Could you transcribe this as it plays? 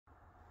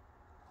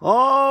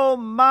Oh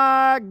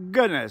my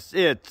goodness,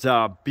 it's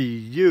a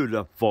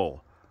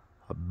beautiful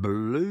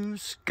blue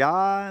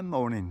sky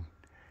morning.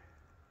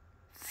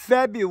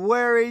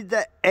 February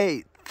the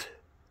 8th.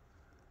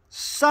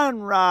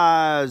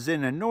 Sunrise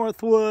in the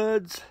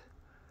Northwoods.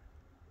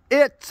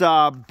 It's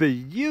a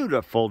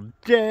beautiful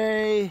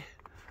day.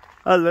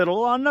 A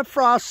little on the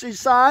frosty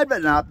side,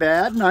 but not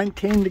bad.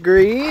 19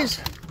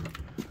 degrees.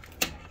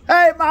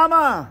 Hey,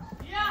 Mama.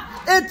 Yeah.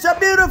 It's a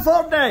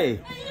beautiful day.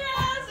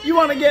 Yes. You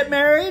want to get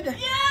married?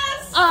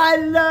 Yes. I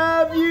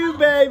love you,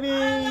 baby.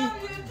 I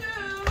love you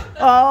too.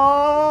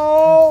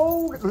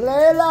 Oh,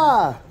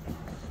 Layla.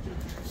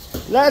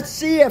 Let's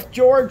see if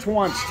George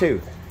wants to.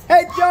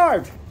 Hey,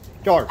 George.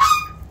 George,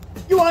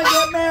 you want to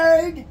get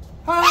married?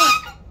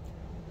 Huh?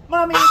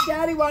 Mommy and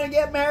Daddy want to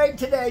get married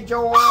today,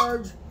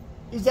 George.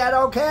 Is that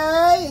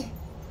okay?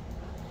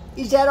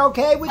 Is that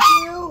okay with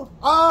you?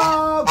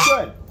 Oh,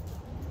 good.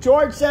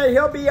 George said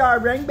he'll be our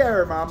ring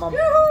bearer, Mama.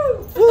 Woo-hoo.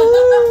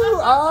 Woo!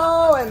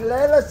 Oh, and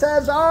Layla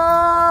says, oh,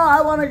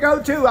 I want to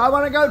go too. I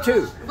want to go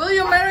too. Will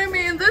you marry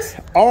me in this?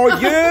 Oh,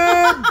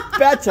 you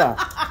betcha.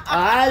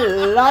 I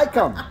like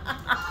them.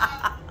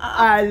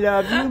 I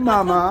love you,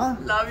 Mama.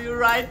 Love you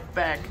right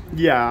back.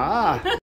 Yeah.